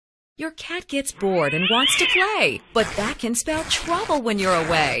Your cat gets bored and wants to play, but that can spell trouble when you're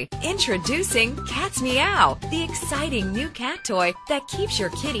away. Introducing Cat's Meow, the exciting new cat toy that keeps your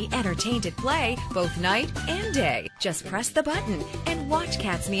kitty entertained at play both night and day. Just press the button and watch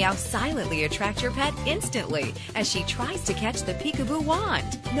Cat's Meow silently attract your pet instantly as she tries to catch the peekaboo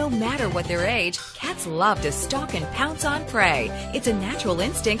wand. No matter what their age, cats love to stalk and pounce on prey. It's a natural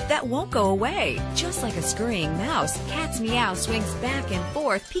instinct that won't go away. Just like a scurrying mouse, Cat's Meow swings back and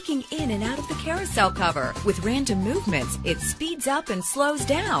forth, peeking in and out of the carousel cover. With random movements, it speeds up and slows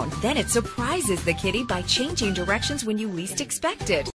down. Then it surprises the kitty by changing directions when you least expect it.